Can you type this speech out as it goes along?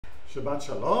Shabbat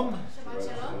Shalom. Shabbat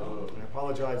Shalom. I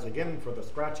apologize again for the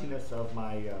scratchiness of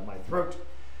my throat,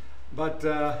 but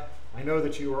I know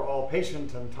that you are all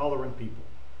patient and tolerant people,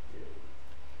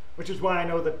 which is why I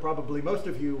know that probably most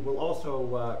of you will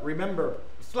also remember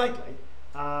slightly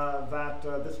that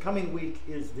this coming week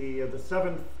is the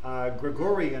 7th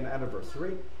Gregorian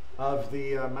anniversary of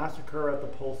the massacre at the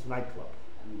Pulse nightclub.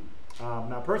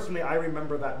 Now, personally, I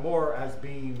remember that more as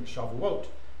being Shavuot,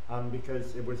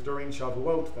 because it was during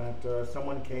Shavuot that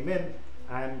someone came in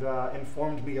and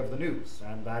informed me of the news,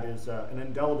 and that is an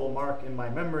indelible mark in my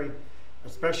memory,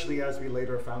 especially as we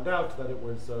later found out that it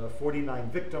was 49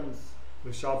 victims,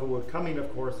 with Shavuot coming,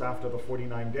 of course, after the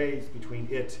 49 days between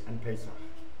it and Pesach.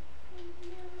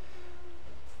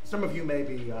 Some of you may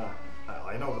be,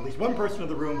 I know at least one person in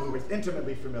the room who is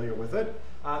intimately familiar with it,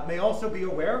 may also be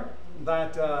aware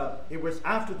that it was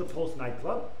after the Pulse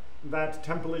nightclub that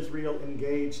Temple Israel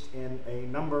engaged in a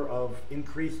number of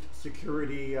increased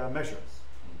security measures.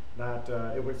 That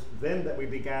it was then that we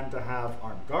began to have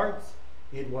armed guards.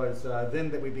 It was then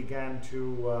that we began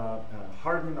to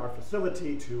harden our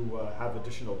facility, to have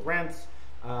additional grants,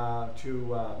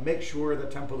 to make sure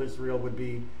that Temple Israel would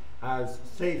be as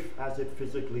safe as it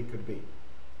physically could be.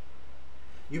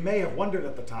 You may have wondered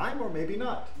at the time, or maybe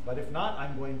not, but if not,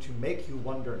 I'm going to make you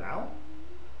wonder now.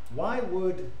 Why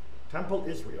would Temple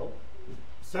Israel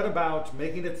set about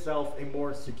making itself a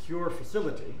more secure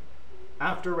facility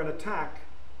after an attack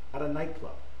at a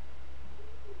nightclub?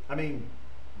 I mean,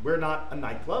 we're not a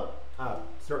nightclub,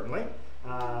 certainly.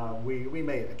 We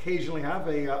may occasionally have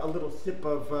a little sip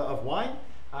of wine.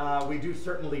 We do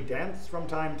certainly dance from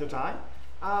time to time.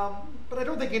 But I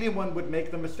don't think anyone would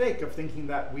make the mistake of thinking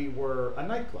that we were a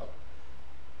nightclub.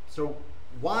 So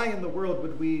why in the world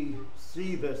would we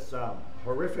see this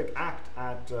horrific act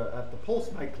at the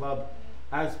Pulse nightclub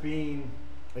as being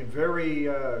a very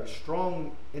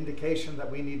strong indication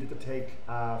that we needed to take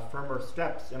firmer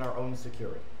steps in our own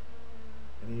security?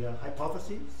 Any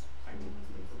hypotheses?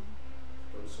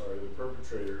 I'm sorry, the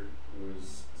perpetrator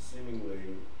was seemingly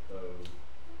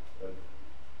a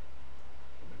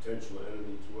potential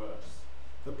enemy to us.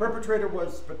 The perpetrator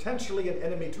was potentially an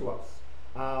enemy to us.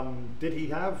 Did he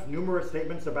have numerous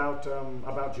statements about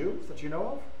Jews that you know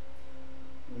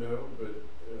of? No, but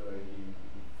he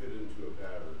fit into a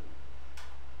pattern.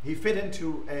 He fit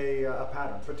into a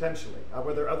pattern, potentially.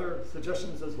 Were there other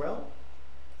suggestions as well?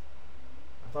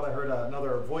 I thought I heard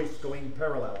another voice going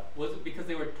parallel. Was it because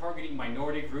they were targeting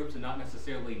minority groups and not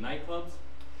necessarily nightclubs?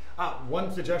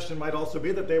 One suggestion might also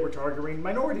be that they were targeting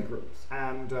minority groups,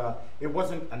 and it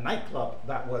wasn't a nightclub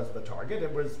that was the target,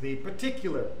 it was the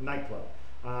particular nightclub,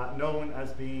 known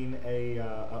as being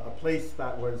a place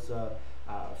that was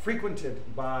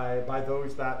frequented by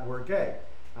those that were gay,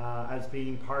 as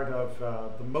being part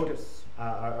of the modus,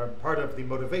 or part of the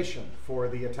motivation for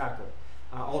the attacker.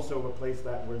 Also a place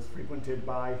that was frequented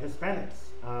by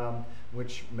Hispanics,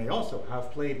 which may also have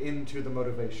played into the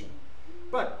motivation.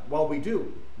 But while we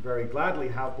do very gladly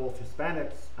have both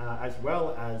Hispanics as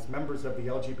well as members of the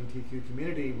LGBTQ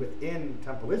community within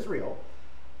Temple Israel,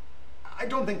 I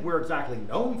don't think we're exactly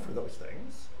known for those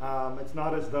things. It's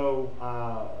not as though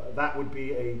that would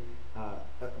be a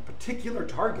particular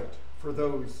target for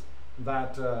those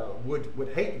that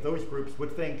would hate those groups,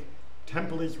 would think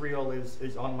Temple Israel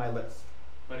is on my list.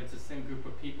 But it's the same group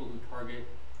of people who target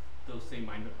those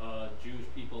same Jewish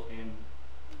people and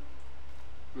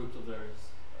groups of theirs,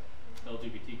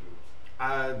 LGBT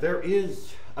groups. There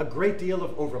is a great deal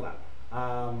of overlap.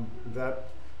 That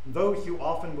those who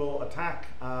often will attack,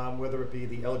 whether it be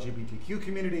the LGBTQ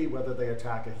community, whether they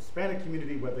attack a Hispanic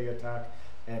community, whether they attack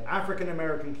an African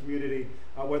American community,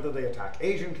 whether they attack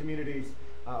Asian communities,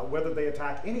 whether they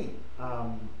attack any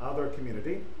other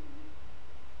community,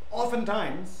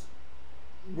 oftentimes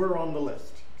we're on the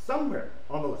list, somewhere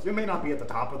on the list. We may not be at the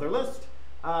top of their list,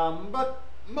 but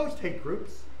most hate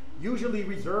groups usually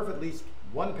reserve at least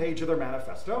one page of their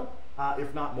manifesto,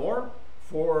 if not more,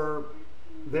 for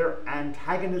their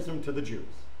antagonism to the Jews.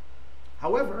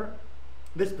 However,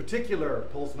 this particular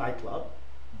Pulse nightclub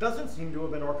doesn't seem to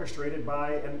have been orchestrated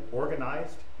by an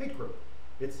organized hate group.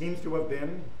 It seems to have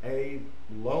been a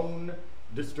lone,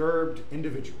 disturbed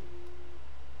individual.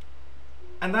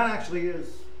 And that actually is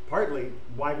partly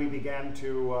why we began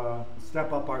to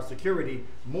step up our security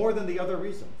more than the other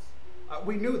reasons.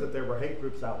 We knew that there were hate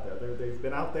groups out there. They've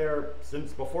been out there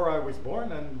since before I was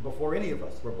born and before any of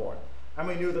us were born. And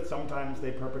we knew that sometimes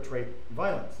they perpetrate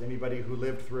violence. Anybody who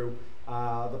lived through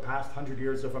the past 100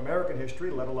 years of American history,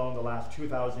 let alone the last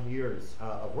 2,000 years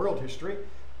of world history,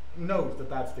 knows that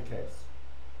that's the case.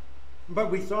 But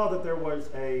we saw that there was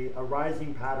a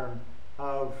rising pattern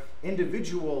of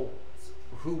individual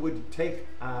who would take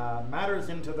matters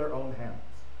into their own hands,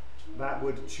 that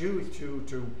would choose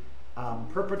to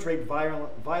perpetrate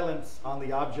violence on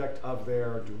the object of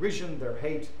their derision, their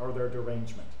hate, or their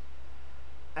derangement.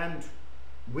 And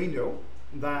we knew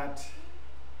that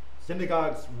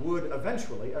synagogues would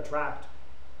eventually attract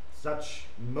such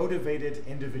motivated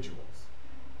individuals.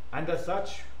 And as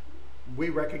such, we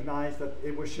recognized that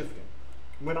it was shifting.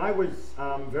 When I was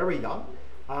very young,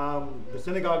 the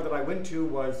synagogue that I went to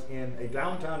was in a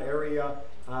downtown area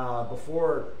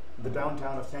before the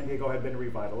downtown of San Diego had been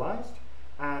revitalized.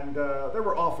 And there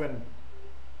were often,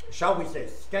 shall we say,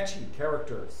 sketchy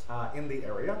characters in the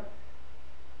area.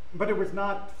 But it was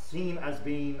not seen as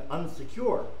being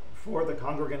unsecure for the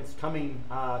congregants coming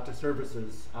to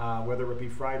services, whether it be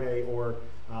Friday or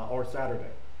Saturday.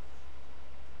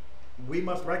 We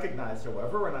must recognize,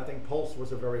 however, and I think Pulse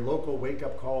was a very local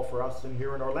wake-up call for us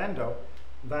here in Orlando,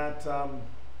 that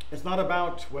it's not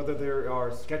about whether there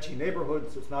are sketchy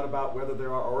neighborhoods, it's not about whether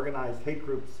there are organized hate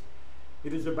groups.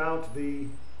 It is about the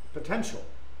potential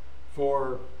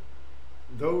for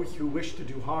those who wish to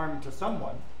do harm to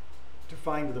someone to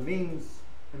find the means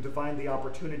and to find the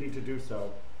opportunity to do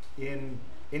so in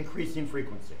increasing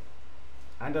frequency.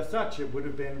 And as such, it would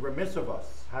have been remiss of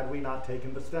us had we not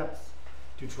taken the steps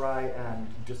to try and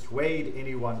dissuade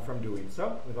anyone from doing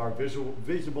so with our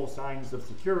visible signs of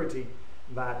security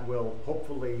that will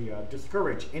hopefully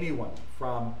discourage anyone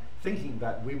from thinking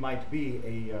that we might be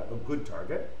a good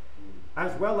target,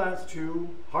 as well as to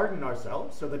harden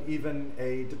ourselves so that even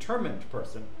a determined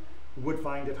person would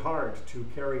find it hard to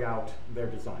carry out their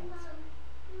designs.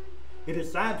 It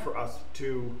is sad for us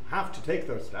to have to take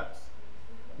those steps,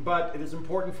 but it is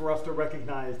important for us to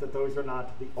recognize that those are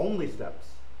not the only steps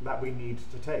that we need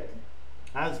to take.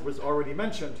 As was already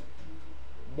mentioned,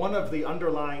 one of the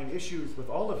underlying issues with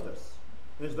all of this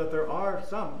is that there are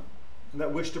some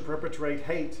that wish to perpetrate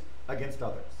hate against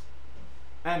others.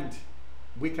 And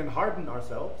we can harden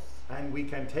ourselves and we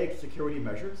can take security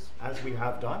measures, as we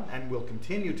have done and will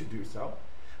continue to do so,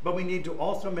 but we need to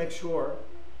also make sure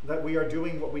that we are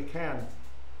doing what we can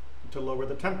to lower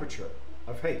the temperature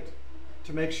of hate,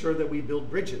 to make sure that we build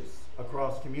bridges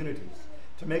across communities,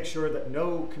 to make sure that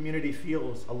no community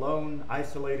feels alone,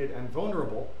 isolated, and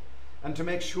vulnerable, and to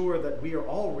make sure that we are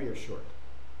all reassured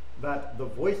that the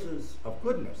voices of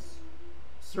goodness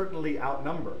certainly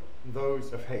outnumber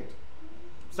those of hate.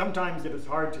 Sometimes it is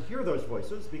hard to hear those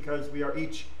voices because we are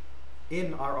each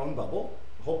in our own bubble,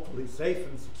 hopefully safe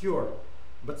and secure,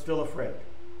 but still afraid.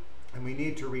 And we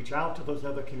need to reach out to those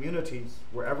other communities,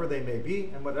 wherever they may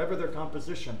be and whatever their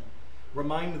composition,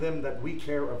 remind them that we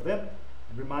care of them,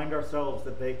 and remind ourselves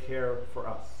that they care for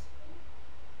us.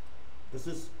 This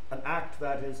is an act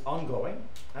that is ongoing,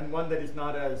 and one that is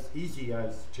not as easy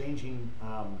as changing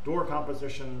door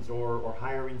compositions or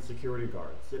hiring security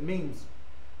guards. It means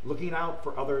looking out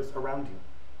for others around you.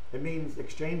 It means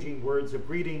exchanging words of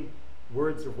greeting,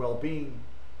 words of well-being.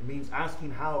 It means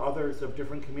asking how others of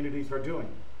different communities are doing,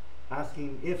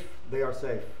 asking if they are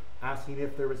safe, asking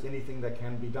if there is anything that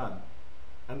can be done,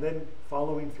 and then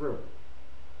following through.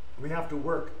 We have to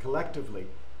work collectively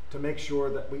to make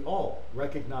sure that we all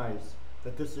recognize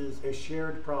that this is a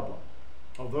shared problem.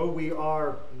 Although we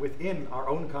are within our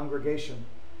own congregation,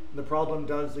 the problem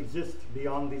does exist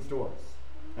beyond these doors.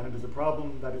 And it is a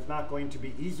problem that is not going to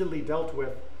be easily dealt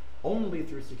with only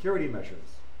through security measures,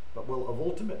 but will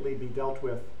ultimately be dealt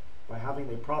with by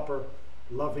having a proper,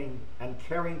 loving, and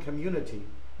caring community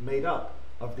made up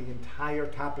of the entire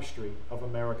tapestry of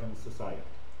American society.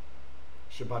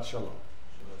 Shabbat Shalom.